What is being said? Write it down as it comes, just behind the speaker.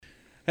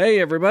Hey,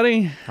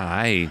 everybody.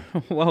 Hi.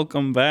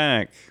 Welcome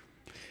back.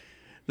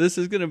 This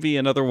is going to be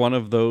another one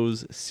of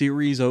those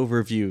series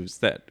overviews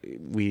that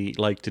we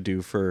like to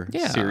do for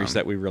series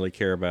that we really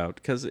care about,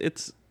 because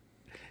it's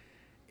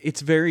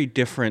very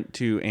different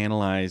to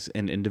analyze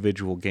an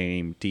individual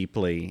game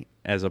deeply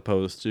as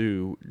opposed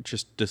to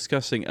just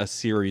discussing a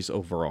series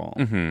overall.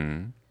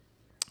 Mm-hmm.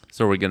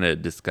 So we're going to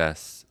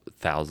discuss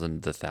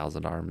the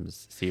Thousand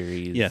Arms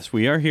series. Yes,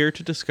 we are here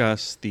to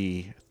discuss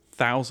the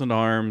Thousand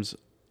Arms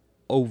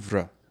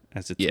Oeuvre,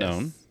 as it's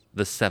known.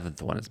 The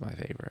seventh one is my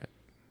favorite.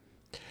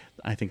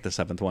 I think the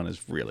seventh one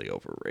is really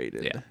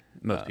overrated. Yeah,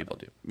 most people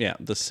do. Yeah,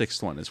 the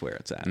sixth one is where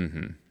it's at.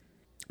 Mm-hmm.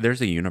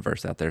 There's a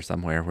universe out there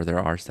somewhere where there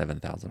are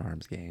 7,000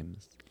 Arms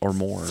games or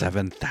more.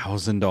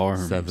 7,000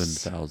 arms.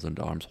 7,000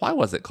 Arms. Why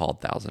was it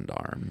called Thousand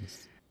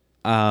Arms?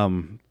 I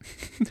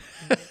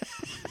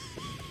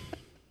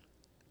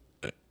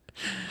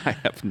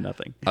have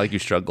nothing. I like you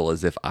struggle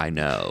as if I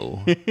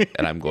know,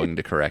 and I'm going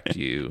to correct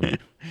you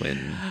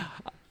when...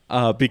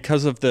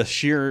 Because of the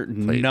sheer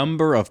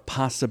number of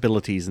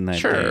possibilities in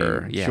that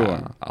game. Yeah,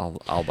 sure.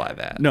 I'll buy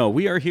that. No,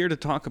 we are here to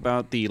talk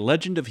about the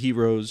Legend of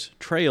Heroes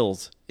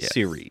Trails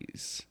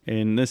series.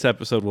 In this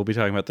episode, we'll be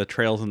talking about the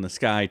Trails in the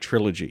Sky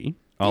trilogy,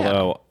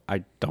 although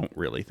I don't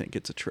really think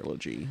it's a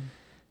trilogy.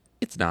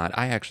 It's not.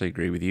 I actually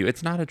agree with you.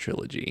 It's not a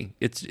trilogy.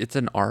 It's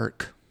an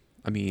arc.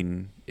 I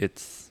mean,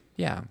 it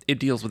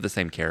deals with the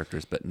same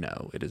characters, but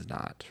no, it is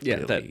not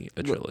really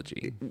a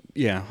trilogy.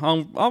 Yeah,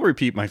 I'll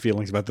repeat my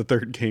feelings about the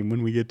third game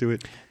when we get to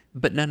it.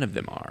 But none of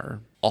them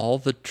are. All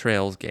the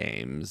Trails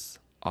games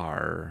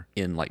are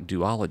in like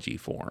duology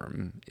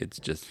form. It's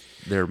just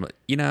they're what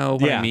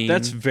I mean?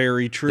 That's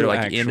very true. They're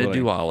like in a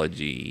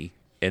duology,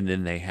 and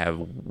then they have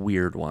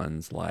weird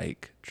ones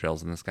like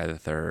Trails in the Sky the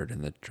Third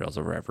and the Trails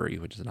of Reverie,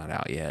 which is not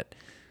out yet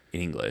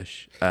in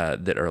English,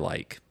 that are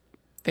like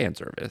fan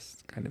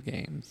service kind of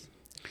games.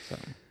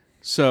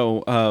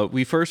 So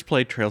we first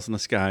played Trails in the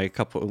Sky a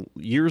couple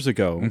years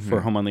ago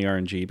for Home on the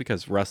RNG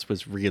because Russ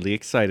was really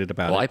excited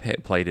about it. Well, I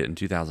played it in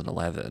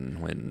 2011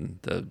 when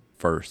the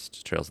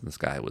first Trails in the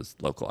Sky was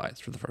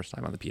localized for the first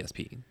time on the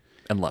PSP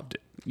and loved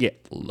it. Yeah.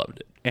 Loved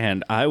it.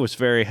 And I was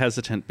very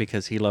hesitant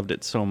because he loved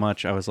it so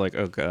much. I was like,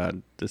 oh,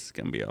 God, this is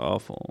going to be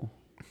awful.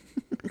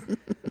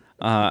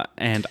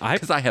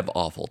 Because I have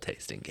awful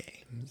taste in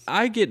games.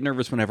 I get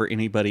nervous whenever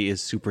anybody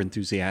is super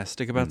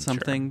enthusiastic about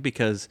something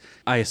because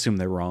I assume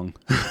they're wrong.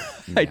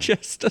 I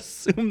just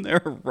assume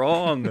they're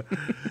wrong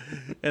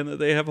and that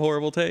they have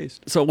horrible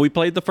taste. So we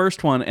played the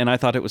first one and I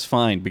thought it was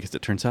fine because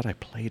it turns out I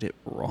played it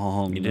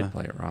wrong. You did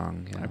play it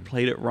wrong. Yeah. I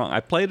played it wrong. I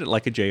played it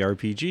like a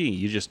JRPG.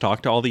 You just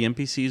talk to all the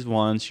NPCs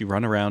once, you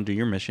run around, do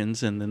your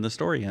missions, and then the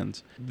story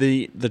ends.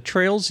 The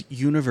Trails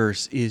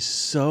universe is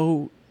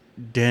so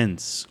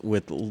dense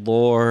with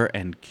lore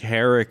and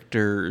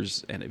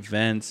characters and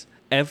events.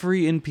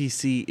 Every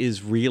NPC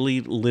is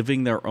really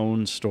living their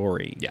own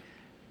story. Yeah.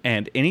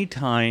 And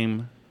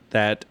anytime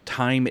that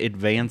time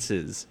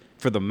advances,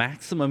 for the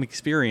maximum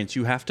experience,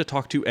 you have to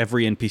talk to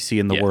every NPC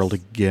in the world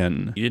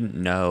again. You didn't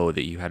know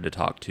that you had to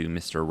talk to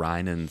Mr.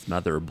 Rhinan's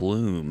mother,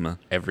 Bloom,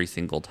 every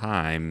single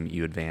time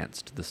you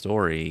advanced the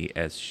story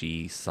as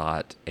she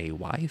sought a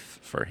wife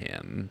for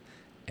him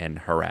and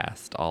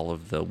harassed all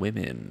of the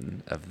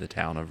women of the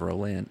town of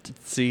Rolent.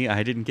 See,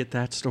 I didn't get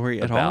that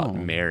story at all. About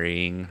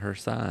marrying her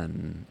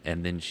son.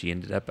 And then she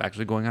ended up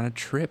actually going on a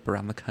trip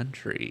around the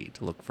country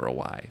to look for a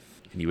wife.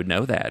 And you would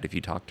know that if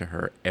you talked to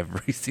her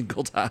every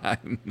single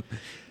time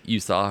you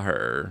saw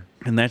her.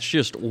 And that's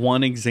just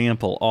one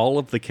example. All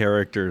of the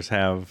characters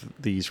have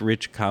these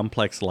rich,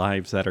 complex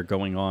lives that are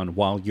going on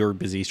while you're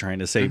busy trying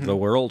to save the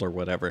world or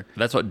whatever.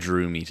 That's what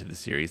drew me to the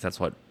series.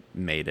 That's what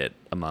made it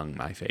among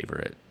my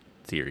favorite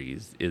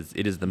series.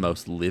 It is the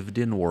most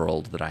lived-in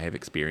world that I have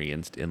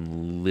experienced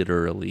in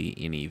literally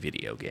any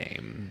video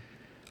game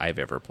I've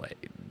ever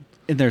played.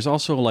 And there's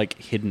also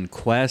like hidden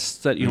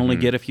quests that you only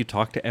get if you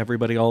talk to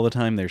everybody all the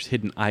time. There's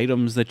hidden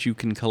items that you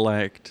can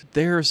collect.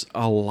 There's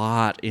a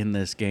lot in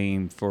this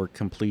game for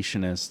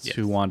completionists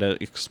who want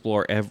to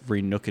explore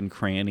every nook and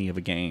cranny of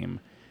a game.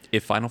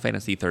 If Final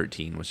Fantasy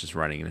XIII was just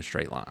running in a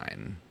straight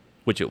line,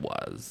 which it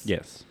was,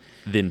 yes,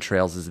 then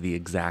Trails is the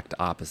exact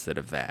opposite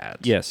of that.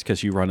 Yes,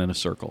 because you run in a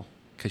circle.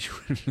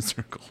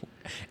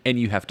 And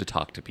you have to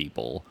talk to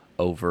people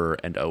over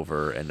and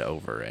over and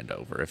over and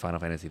over. If Final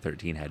Fantasy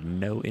XIII had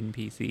no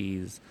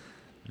NPCs,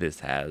 this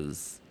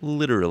has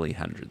literally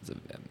hundreds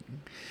of them.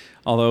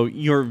 Although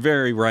you're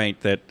very right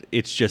that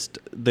it's just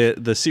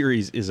the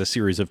series is a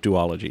series of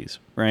duologies,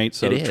 right?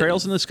 So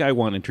Trails in the Sky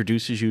 1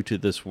 introduces you to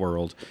this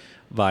world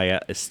via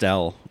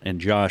Estelle and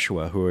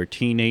Joshua, who are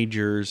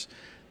teenagers.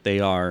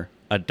 They are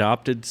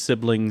adopted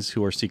siblings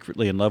who are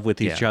secretly in love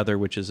with each other,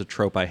 which is a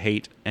trope I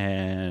hate,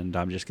 and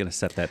I'm just going to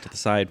set that to the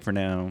side for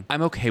now.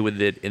 I'm okay with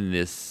it in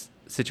this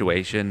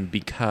situation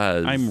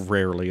because... I'm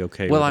rarely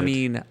okay with it. Well, I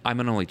mean,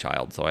 I'm an only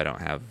child, so I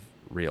don't have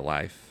real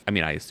life. I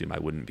mean, I assume I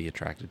wouldn't be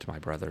attracted to my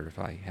brother if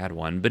I had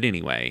one. But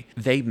anyway,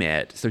 they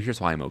met. So here's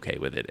why I'm okay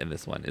with it in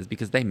this one, is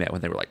because they met when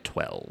they were like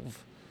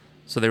 12.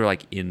 So they were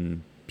like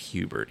in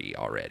puberty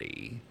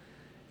already.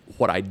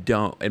 what I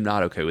am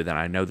not okay with, and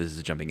I know this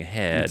is jumping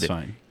ahead,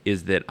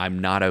 is that I'm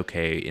not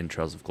okay in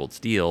Trails of Cold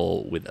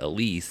Steel with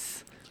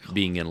Elise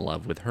being in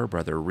love with her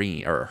brother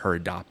Reen, or her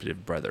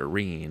adoptive brother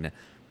Reen,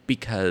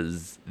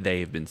 because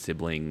they've been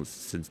siblings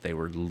since they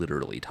were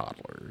literally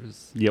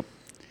toddlers. Yep.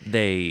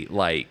 They,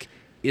 like,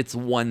 it's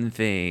one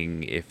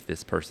thing if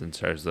this person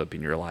shows up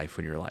in your life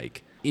when you're,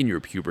 like, in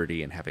your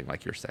puberty and having,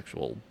 like, your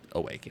sexual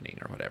awakening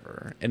or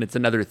whatever. And it's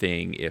another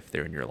thing if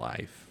they're in your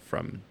life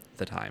from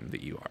the time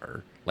that you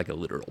are, like, a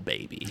literal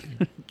baby.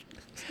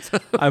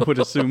 I would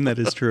assume that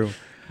is true.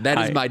 That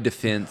is my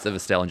defense of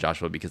Estelle and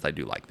Joshua, because I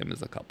do like them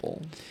as a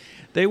couple.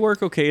 They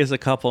work okay as a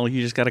couple.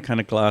 You just got to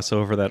kind of gloss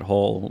over that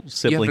whole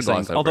sibling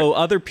thing. Although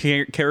other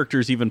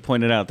characters even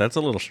pointed out that's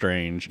a little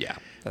strange. Yeah,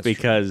 that's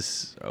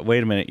because true.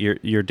 Wait a minute,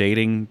 you're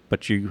dating,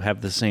 but you have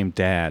the same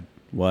dad.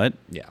 What?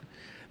 Yeah.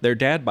 Their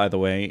dad, by the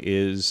way,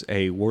 is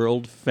a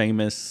world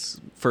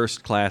famous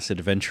first class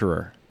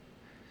adventurer.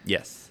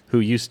 Yes. Who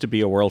used to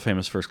be a world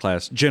famous first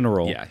class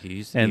general. Yeah, he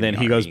used to and be then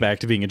he goes back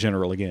to being a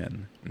general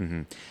again.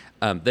 Mm-hmm.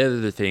 The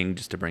other thing,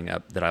 just to bring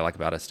up, that I like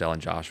about Estelle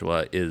and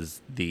Joshua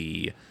is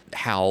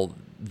how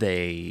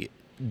they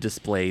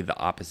display the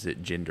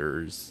opposite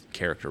gender's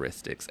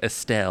characteristics.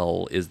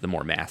 Estelle is the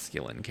more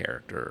masculine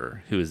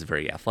character, who is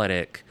very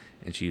athletic,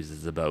 and she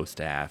uses a bow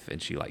staff,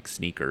 and she likes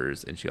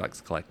sneakers, and she likes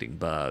collecting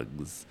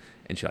bugs,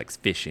 and she likes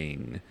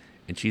fishing,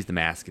 and she's the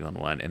masculine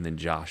one. And then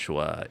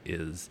Joshua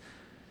is,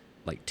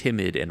 like,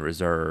 timid and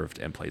reserved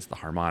and plays the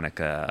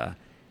harmonica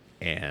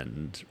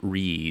and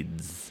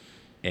reads,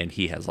 and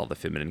he has all the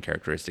feminine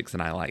characteristics.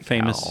 And I like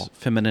famous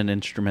feminine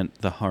instrument,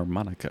 the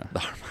harmonica. The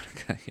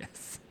harmonica,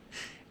 yes.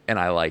 And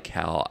I like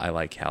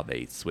how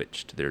they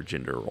switched their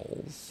gender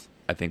roles.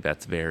 I think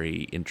that's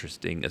very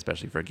interesting,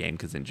 especially for a game,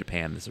 because in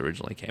Japan this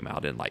originally came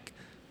out in like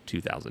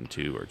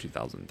 2002 or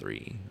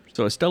 2003.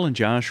 So Estelle and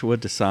Joshua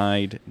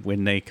decide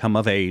when they come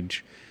of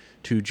age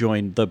to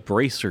join the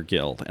Bracer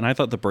Guild. And I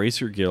thought the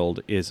Bracer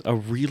Guild is a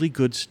really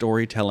good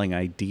storytelling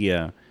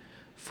idea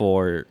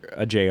for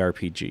a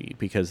JRPG,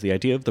 because the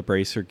idea of the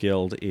Bracer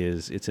Guild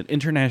is it's an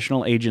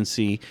international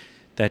agency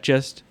that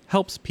just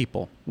helps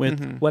people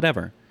with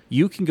whatever.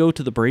 You can go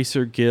to the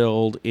Bracer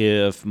Guild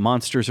if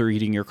monsters are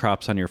eating your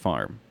crops on your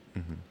farm,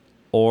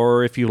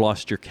 or if you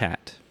lost your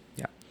cat,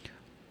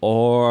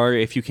 or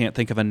if you can't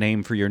think of a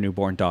name for your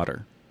newborn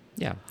daughter.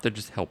 Yeah, they're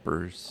just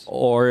helpers.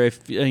 Or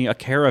if a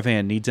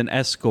caravan needs an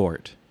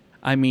escort.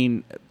 I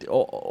mean,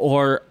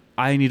 or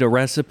I need a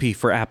recipe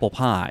for apple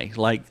pie.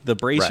 Like, the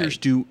Bracers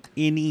do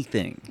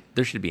anything.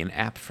 There should be an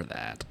app for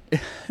that.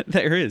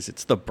 There is.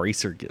 It's the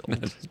Bracer Guild.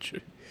 That's true.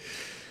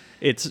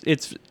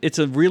 It's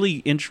a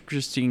really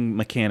interesting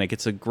mechanic.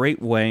 It's a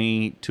great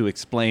way to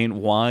explain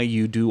why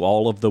you do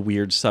all of the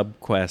weird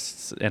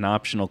sub-quests and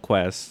optional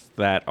quests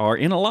that are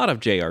in a lot of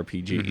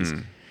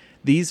JRPGs.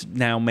 These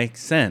now make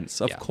sense.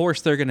 Of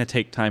course they're going to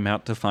take time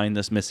out to find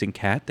this missing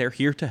cat. They're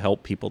here to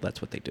help people.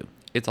 That's what they do.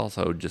 It's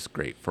also just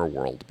great for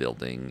world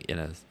building in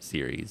a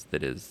series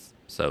that is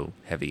so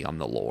heavy on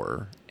the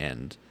lore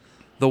and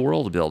the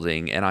world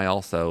building. And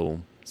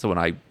so when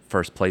I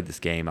first played this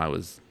game, I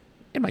was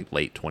in my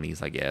late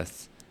 20s, I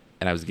guess,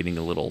 and I was getting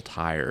a little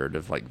tired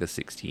of, like, the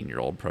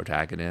 16-year-old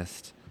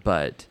protagonist.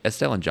 But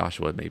Estelle and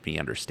Joshua made me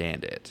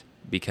understand it,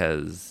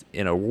 because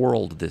in a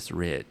world this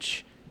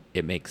rich,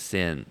 it makes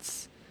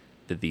sense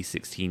that these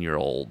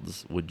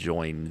 16-year-olds would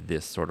join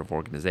this sort of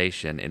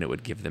organization, and it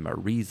would give them a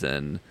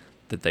reason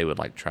that they would,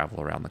 like, travel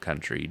around the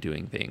country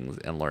doing things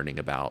and learning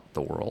about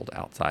the world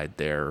outside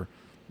their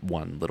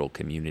one little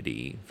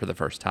community for the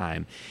first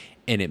time.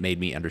 And it made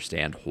me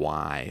understand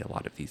why a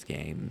lot of these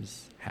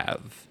games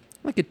have,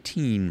 like, a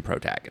teen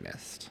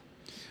protagonist.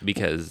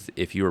 Because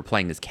if you were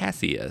playing as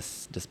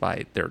Cassius,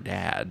 despite their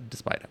dad,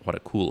 despite what a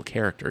cool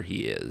character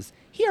he is,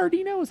 he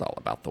already knows all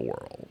about the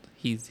world.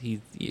 He's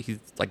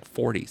like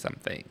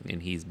 40-something,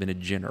 and he's been a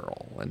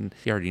general, and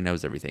he already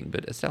knows everything.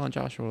 But Estelle and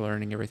Joshua are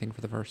learning everything for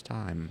the first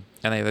time,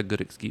 and they have a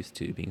good excuse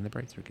to, being the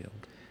Bracer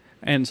Guild.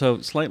 And so,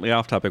 slightly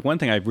off topic, one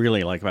thing I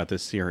really like about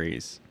this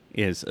series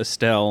is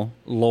Estelle,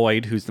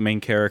 Lloyd, who's the main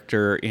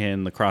character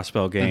in the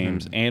Crossbell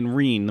games, and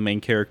Reen, the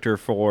main character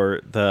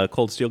for the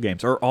Cold Steel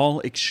games, are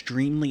all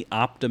extremely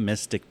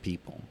optimistic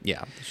people.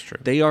 Yeah, that's true.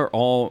 They are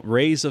all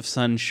rays of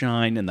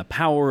sunshine, and the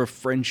power of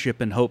friendship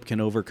and hope can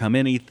overcome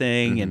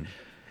anything. And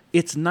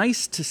it's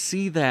nice to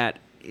see that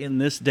in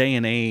this day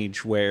and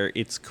age where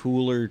it's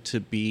cooler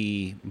to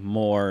be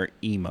more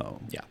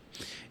emo. Yeah.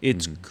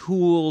 It's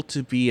cool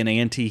to be an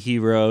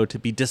anti-hero, to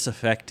be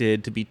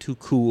disaffected, to be too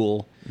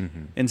cool.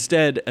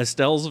 Instead,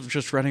 Estelle's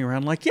just running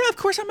around like, yeah, of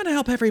course I'm going to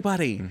help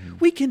everybody.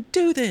 We can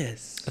do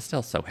this.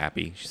 Estelle's so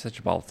happy. She's such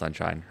a ball of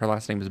sunshine. Her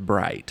last name is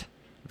Bright.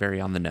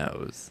 Very on the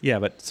nose. Yeah,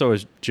 but so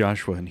is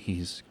Joshua, and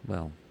he's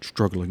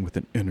struggling with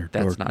an inner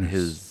darkness. That's not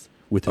his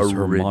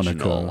original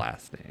harmonica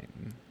last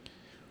name.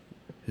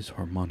 His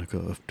harmonica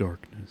of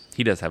darkness.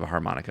 He does have a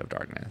harmonica of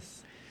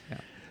darkness.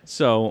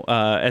 So,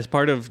 as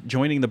part of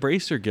joining the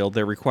Bracer Guild,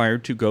 they're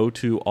required to go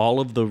to all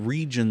of the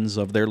regions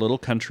of their little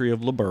country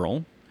of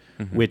Liberl,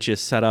 which is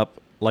set up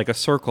like a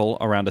circle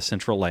around a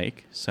central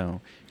lake.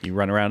 So you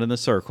run around in the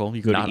circle.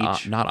 You go to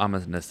each. Not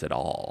ominous at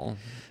all.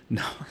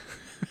 No.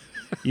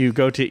 You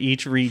go to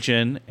each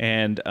region,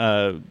 and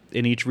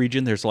in each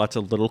region, there's lots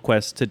of little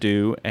quests to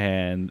do,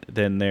 and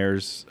then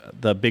there's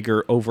the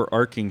bigger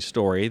overarching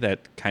story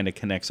that kind of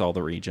connects all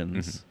the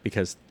regions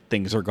because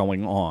things are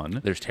going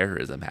on. There's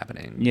terrorism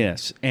happening.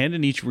 Yes, and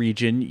in each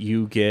region,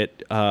 you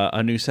get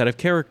a new set of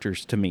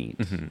characters to meet.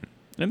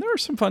 And there are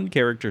some fun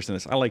characters in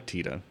this. I like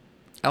Tita.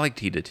 I like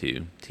Tita,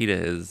 too.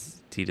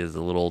 Tita's a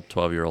little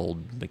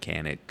 12-year-old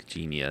mechanic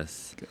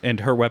genius. And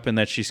her weapon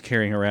that she's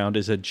carrying around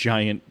is a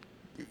giant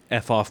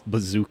F-off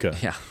bazooka.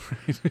 Yeah.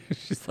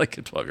 She's like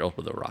a 12-year-old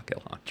with a rocket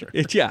launcher.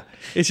 It's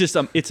just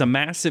it's a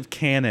massive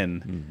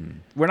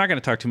cannon. We're not going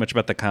to talk too much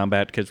about the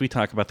combat because we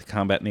talk about the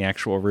combat in the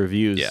actual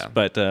reviews. Yeah.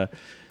 But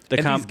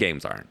these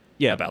games aren't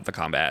about the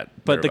combat.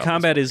 But the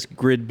combat is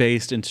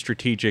grid-based and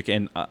strategic,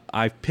 and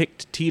I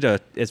picked Tita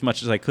as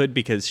much as I could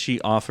because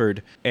she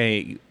offered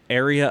a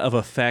area of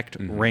effect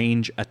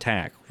range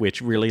attack, which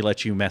really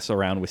lets you mess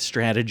around with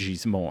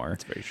strategies more.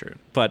 That's very true.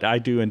 But I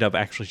do end up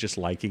actually just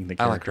liking the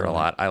character. I like her a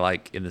lot. I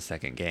like in the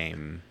second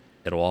game,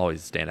 it'll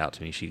always stand out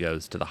to me. She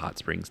goes to the hot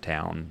springs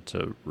town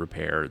to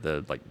repair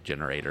the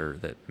generator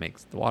that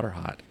makes the water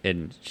hot.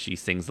 And she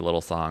sings a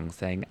little song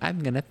saying,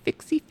 "I'm going to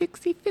fix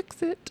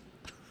it."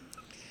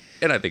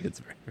 And I think it's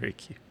very, very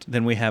cute.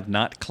 Then we have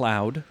Not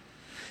Cloud.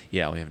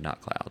 Yeah, we have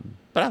Not Cloud.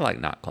 But I like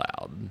Not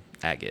Cloud.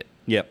 Agate.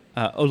 Yep.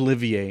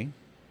 Olivier.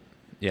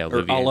 Yeah,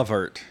 Olivier. Or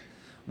Olivert.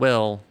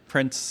 Well,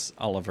 Prince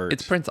Olivert.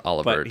 It's Prince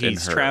Olivert. But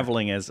he's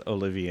traveling as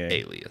Olivier.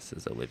 Alias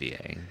is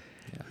Olivier.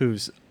 Yeah.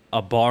 Who's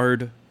a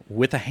bard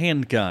with a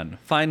handgun.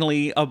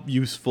 Finally, a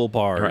useful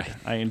bard. Right.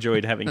 I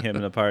enjoyed having him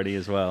in the party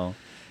as well.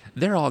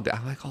 They're all good.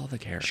 I like all the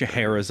characters.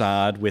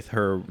 Scheherazade with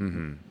her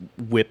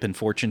whip and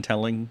fortune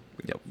telling.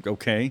 Yep.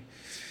 Okay.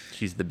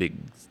 She's the big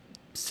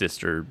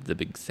sister, the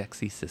big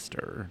sexy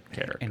sister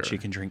character. And she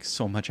can drink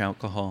so much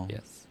alcohol.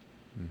 Yes.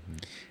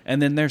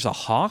 And then there's a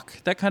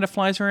hawk that kind of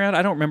flies around.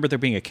 I don't remember there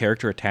being a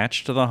character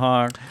attached to the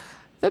hawk.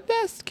 The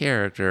best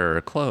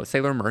character,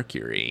 Sailor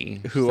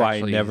Mercury. Who I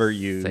never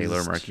used.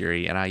 Sailor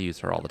Mercury, and I use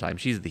her all the time.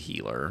 She's the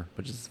healer,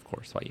 which is, of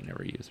course, why you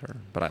never use her.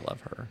 But I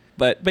love her.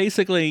 But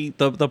basically,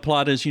 the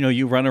plot is,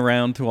 you run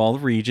around through all the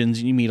regions,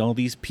 and you meet all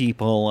these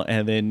people,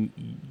 and then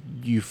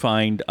you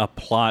find a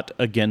plot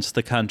against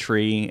the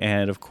country,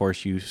 and, of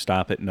course, you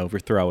stop it and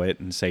overthrow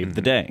it and save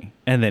the day.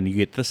 And then you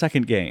get the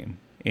second game,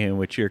 in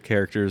which your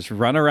characters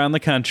run around the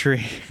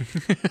country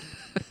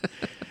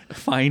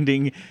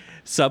finding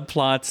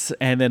subplots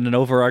and then an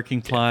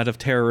overarching plot of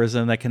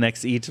terrorism that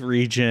connects each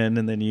region,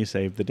 and then you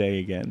save the day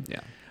again.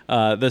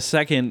 Yeah. The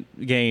second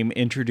game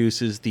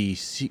introduces the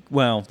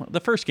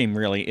first game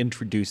really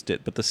introduced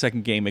it, but the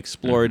second game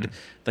explored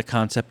the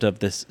concept of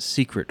this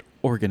secret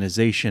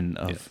organization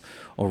of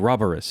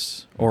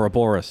Ouroboros.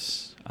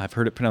 I've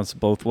heard it pronounced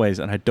both ways,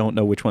 and I don't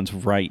know which one's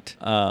right.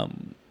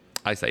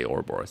 I say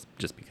Ouroboros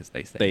just because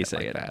they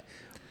say it. That.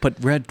 But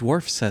Red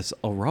Dwarf says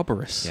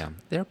Ouroboros. Yeah,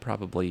 they're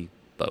probably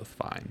both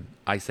fine.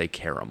 I say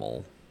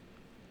caramel.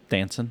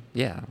 Dancing?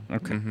 Yeah.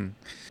 Okay.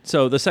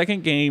 So the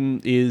second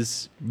game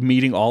is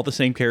meeting all the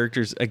same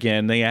characters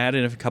again. They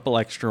added a couple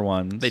extra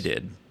ones. They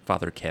did.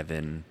 Father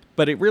Kevin.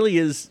 But it really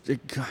is...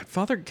 God,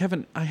 Father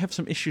Kevin... I have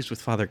some issues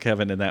with Father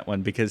Kevin in that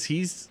one because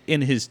he's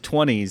in his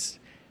 20s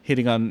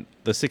hitting on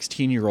the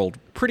 16-year-old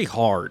pretty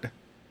hard.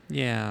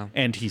 Yeah.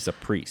 And he's a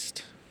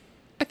priest.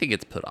 I think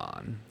it's put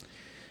on.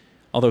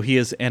 Although he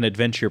is an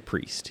adventure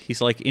priest.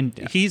 He's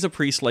he's a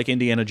priest like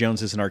Indiana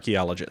Jones is an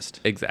archaeologist.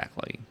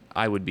 Exactly.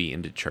 I would be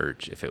into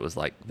church if it was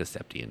like the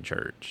Septian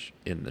Church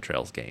in the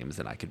Trails games,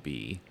 and I could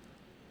be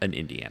an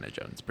Indiana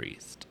Jones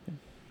priest.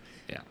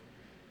 Yeah.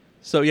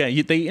 So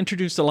yeah, they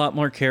introduced a lot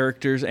more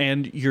characters,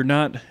 and you're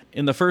not...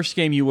 In the first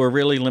game, you were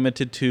really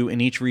limited to,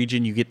 in each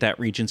region, you get that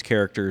region's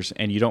characters,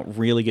 and you don't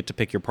really get to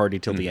pick your party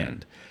till the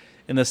end.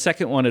 In the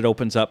second one, it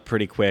opens up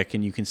pretty quick,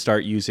 and you can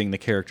start using the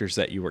characters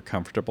that you were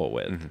comfortable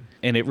with.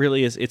 And it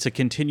really is, it's a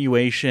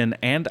continuation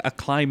and a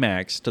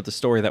climax to the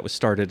story that was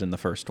started in the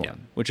first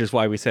one, which is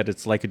why we said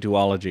it's like a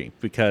duology,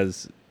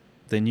 because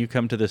then you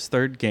come to this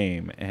third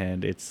game,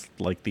 and it's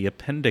like the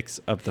appendix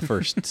of the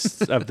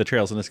first, of the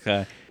Trails in the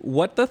Sky.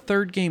 What the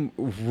third game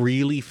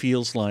really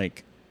feels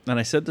like, and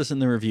I said this in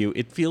the review,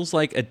 it feels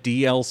like a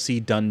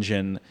DLC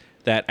dungeon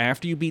that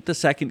after you beat the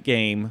second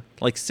game,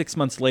 like 6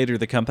 months later,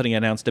 the company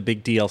announced a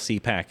big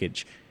DLC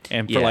package.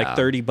 And for like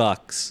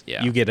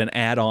 $30, you get an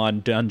add-on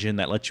dungeon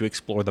that lets you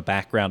explore the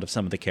background of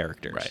some of the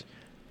characters. Right.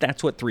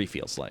 That's what 3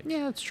 feels like.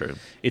 Yeah, that's true.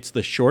 It's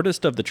the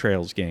shortest of the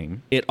Trails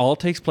game. It all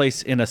takes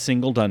place in a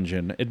single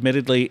dungeon.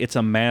 Admittedly, it's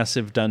a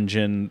massive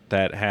dungeon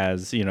that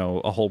has,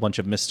 a whole bunch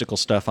of mystical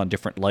stuff on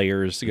different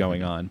layers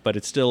going on, but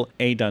it's still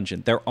a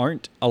dungeon. There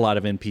aren't a lot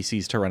of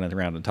NPCs to run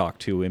around and talk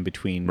to in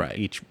between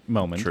each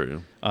moment.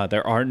 True.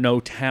 There are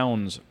no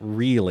towns,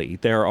 really.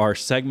 There are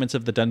segments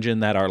of the dungeon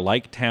that are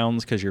like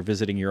towns because you're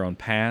visiting your own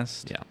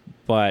past,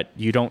 but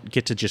you don't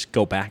get to just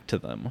go back to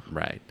them.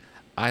 Right.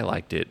 I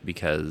liked it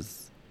because...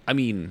 I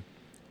mean,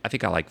 I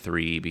think I like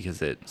 3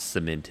 because it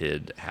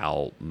cemented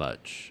how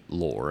much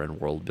lore and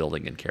world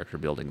building and character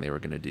building they were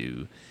going to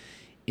do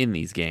in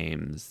these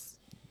games.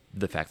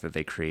 The fact that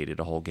they created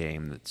a whole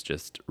game that's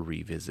just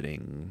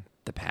revisiting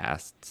the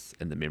pasts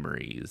and the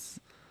memories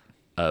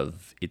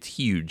of its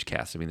huge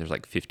cast. I mean, there's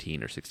like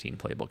 15 or 16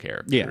 playable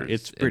characters. Yeah,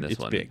 it's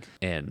big.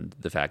 And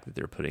the fact that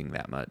they're putting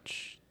that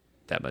much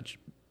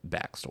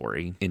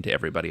backstory into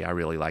everybody, I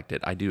really liked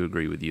it. I do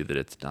agree with you that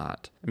it's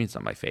not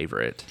my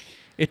favorite.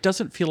 It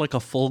doesn't feel like a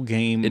full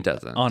game. It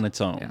doesn't. On its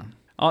own. Yeah.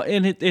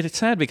 And it's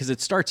sad because it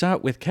starts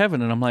out with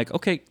Kevin, and I'm like,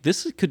 okay,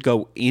 this could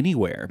go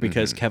anywhere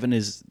because Kevin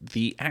is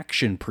the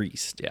action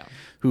priest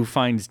who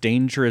finds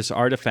dangerous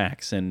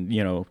artifacts and,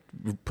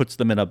 puts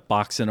them in a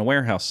box in a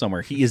warehouse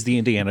somewhere. He is the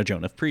Indiana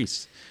Jones of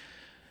priests.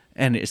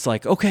 And it's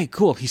like, okay,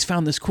 cool. He's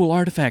found this cool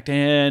artifact,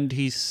 and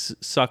he's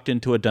sucked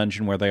into a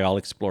dungeon where they all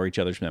explore each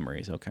other's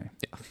memories. Okay.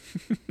 Yeah.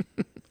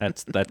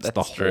 That's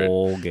the true.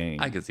 Whole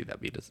game. I could see that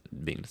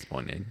being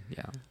disappointing.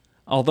 Yeah.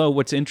 Although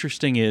what's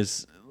interesting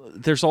is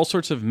there's all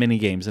sorts of mini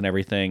games and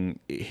everything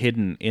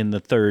hidden in the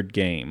third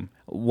game.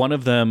 One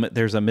of them,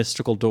 there's a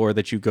mystical door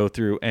that you go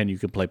through and you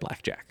can play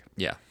blackjack.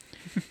 Yeah.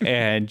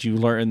 And you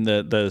learn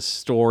the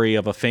story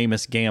of a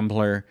famous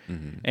gambler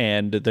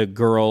and the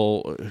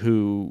girl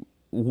who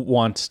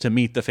wants to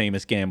meet the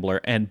famous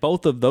gambler. And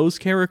both of those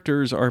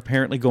characters are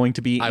apparently going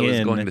to be I was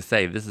going to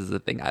say, this is the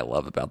thing I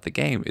love about the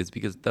game, is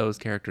because those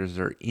characters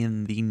are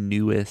in the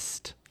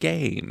newest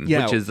game,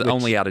 which is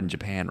only out in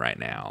Japan right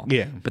now.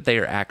 Yeah. But they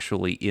are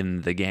actually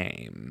in the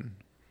game.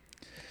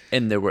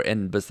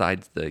 And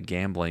besides the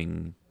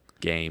gambling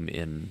game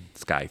in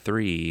Sky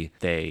 3,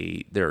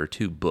 there are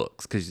 2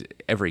 books, because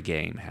every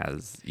game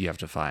you have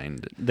to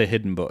find the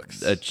hidden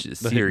books, a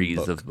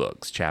series of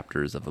books,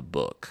 chapters of a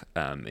book,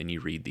 and you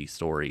read these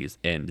stories,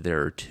 and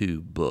there are 2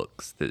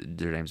 books that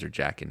their names are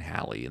Jack and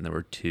Hallie, and there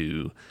were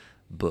 2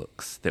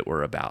 books that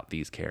were about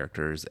these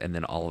characters, and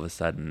then all of a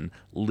sudden,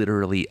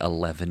 literally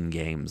 11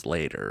 games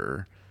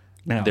later,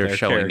 now they're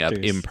showing characters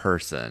up in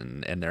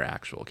person, and they're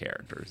actual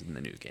characters in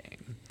the new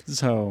game.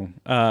 So,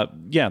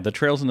 the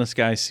Trails in the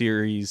Sky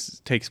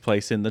series takes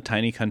place in the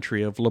tiny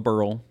country of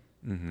Liberl.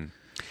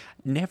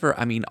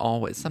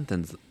 Always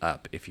something's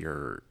up if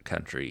your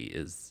country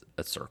is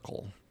a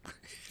circle.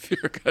 If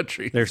your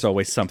country, there's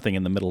always something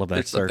in the middle of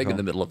that circle. Something in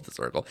the middle of the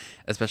circle,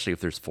 especially if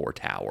there's 4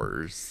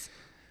 towers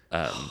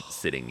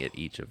sitting at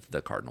each of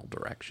the cardinal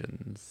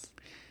directions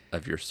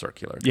of your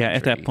circular country. Yeah,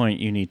 at that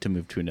point, you need to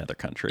move to another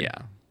country.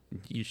 Yeah.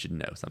 You should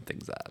know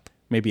something's up.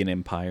 Maybe an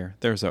empire.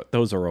 Those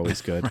are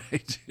always good.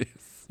 Right.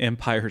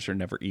 Empires are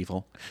never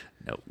evil.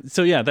 Nope.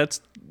 So yeah,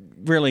 that's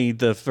really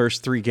the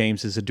first 3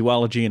 games is a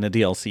duology and a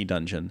DLC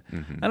dungeon.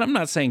 And I'm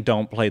not saying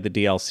don't play the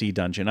DLC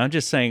dungeon. I'm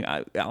just saying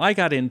I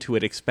got into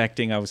it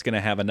expecting I was going to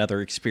have another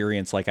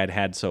experience like I'd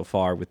had so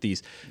far with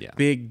these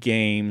big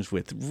games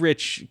with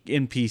rich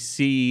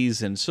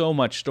NPCs and so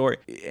much story.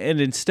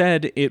 And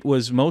instead, it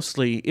was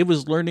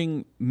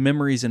learning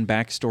memories and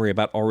backstory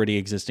about already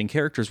existing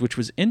characters, which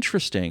was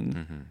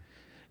interesting.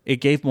 It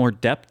gave more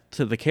depth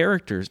to the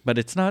characters, but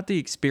it's not the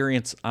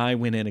experience I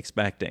went in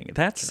expecting.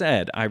 That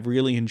said, I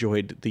really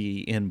enjoyed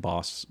the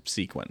in-boss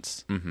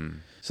sequence.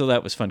 So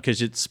that was fun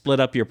because it split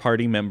up your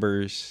party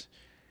members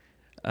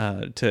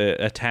to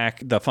attack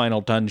the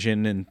final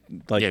dungeon in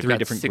 3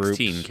 different 16 groups.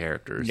 16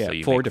 characters. Yeah, so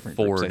you 4 make different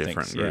 4 groups,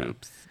 different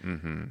groups.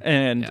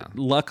 And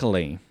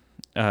luckily,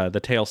 the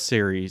Trail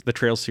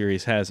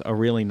series has a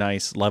really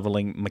nice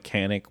leveling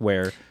mechanic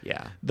where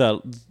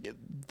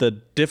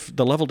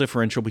the level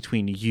differential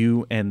between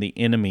you and the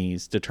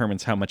enemies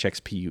determines how much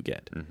XP you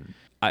get.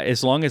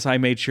 As long as I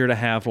made sure to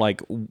have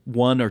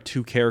 1 or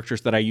 2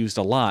 characters that I used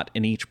a lot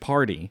in each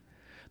party,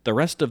 the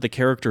rest of the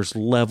characters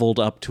leveled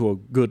up to a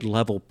good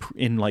level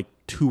in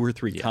 2 or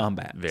 3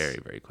 combats. Very,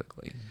 very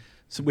quickly.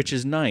 So, which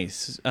is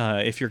nice.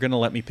 If you're going to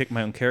let me pick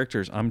my own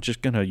characters, I'm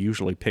just going to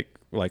usually pick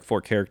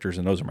 4 characters,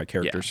 and those are my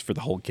characters for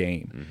the whole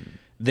game.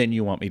 Then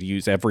you want me to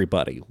use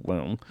everybody.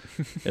 Well,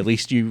 at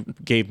least you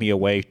gave me a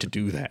way to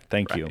do that.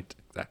 Thank you.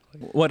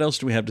 Exactly. What else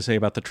do we have to say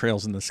about the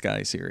Trails in the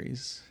Sky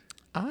series?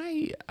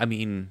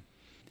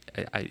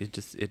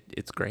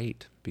 It's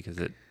great because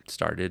it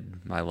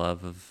started my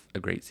love of a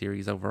great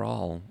series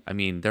overall.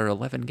 There are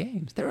 11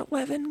 games. There are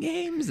 11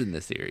 games in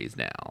the series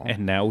now.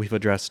 And now we've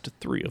addressed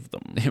 3 of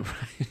them.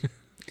 Right.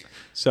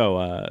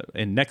 So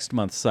in next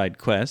month's side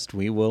quest,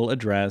 we will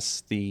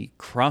address the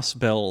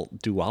Crossbell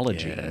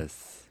duology.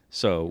 Yes.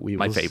 So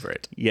my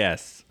favorite.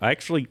 Yes.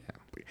 Actually,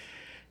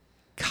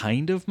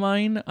 kind of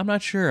mine. I'm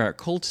not sure.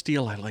 Cold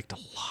Steel I liked a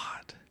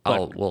lot.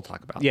 We'll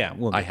talk about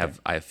that. I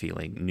have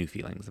new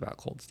feelings about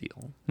Cold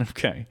Steel.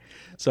 Okay.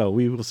 So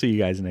we will see you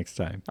guys next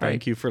time.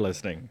 Thank you for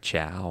listening.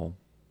 Ciao.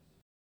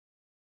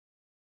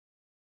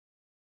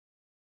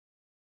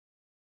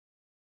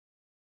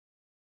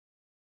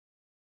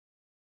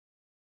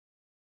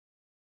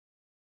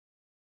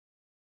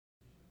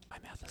 My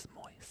mouth is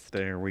moist.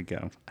 There we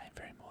go. I am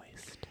very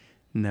moist.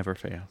 Never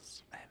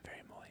fails. I am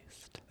very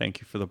moist.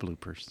 Thank you for the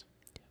bloopers.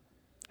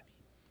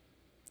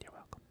 You're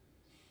welcome.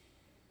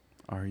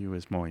 Are you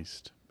as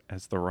moist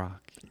as The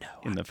Rock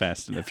in the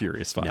Fast and the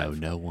Furious 5.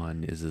 No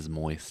one is as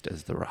moist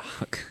as The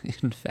Rock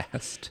in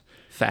Fast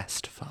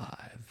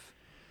 5.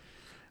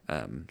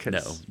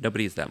 No,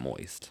 nobody's that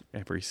moist.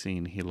 Every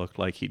scene, he looked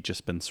like he'd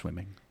just been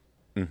swimming.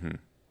 Mm-hmm.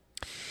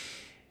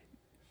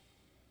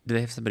 Did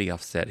they have somebody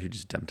off set who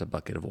just dumped a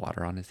bucket of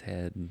water on his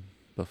head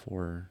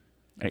before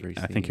every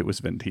scene? I think it was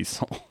Vin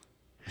Diesel.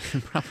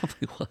 It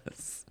probably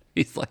was.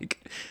 He's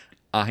like,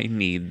 I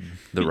need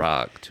The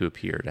Rock to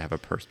appear to have a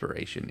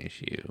perspiration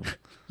issue.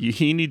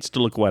 He needs to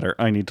look wetter.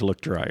 I need to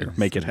look drier.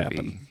 Make it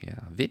happen. Yeah.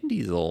 Vin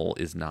Diesel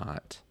is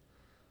not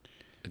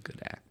a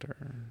good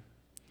actor.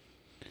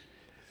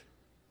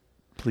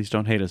 Please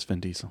don't hate us, Vin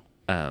Diesel.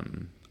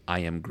 I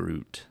Am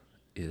Groot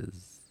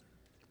is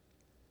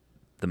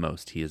the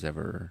most he has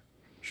ever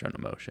shown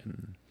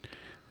emotion.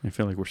 I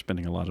feel like we're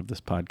spending a lot of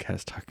this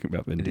podcast talking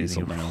about Vin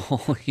Diesel now.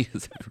 He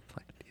has ever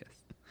played, yes.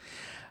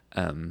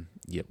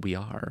 Yeah, we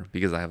are,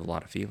 because I have a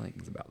lot of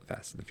feelings about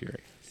Fast and the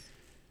Furious.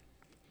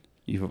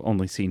 You've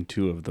only seen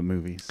 2 of the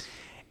movies.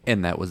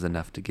 And that was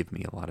enough to give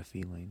me a lot of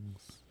feelings.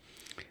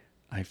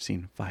 I've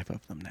seen 5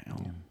 of them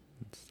now. Yeah,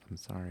 I'm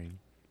sorry.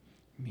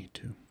 Me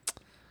too.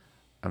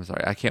 I'm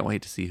sorry. I can't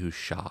wait to see who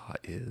Shaw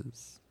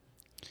is.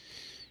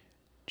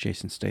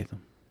 Jason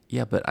Statham.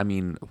 Yeah, but I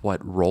mean,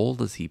 what role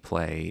does he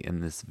play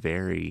in this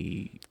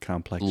very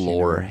complex,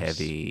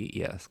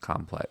 lore-heavy,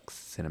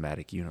 complex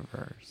cinematic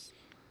universe?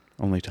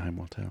 Only time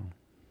will tell.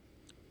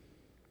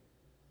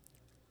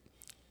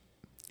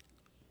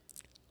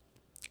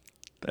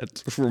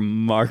 That's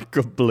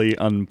remarkably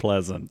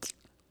unpleasant.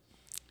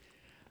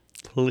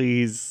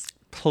 Please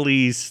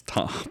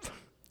stop.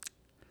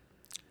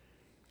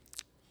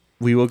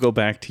 We will go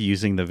back to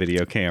using the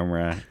video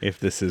camera if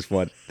this is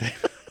what...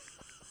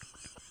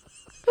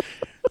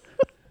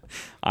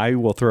 I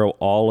will throw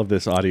all of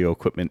this audio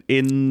equipment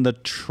in the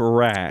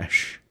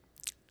trash.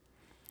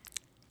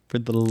 For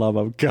the love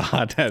of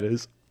God, that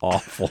is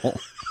awful.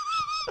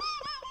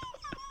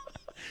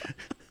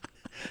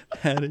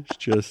 That is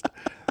just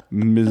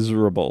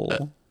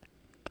miserable.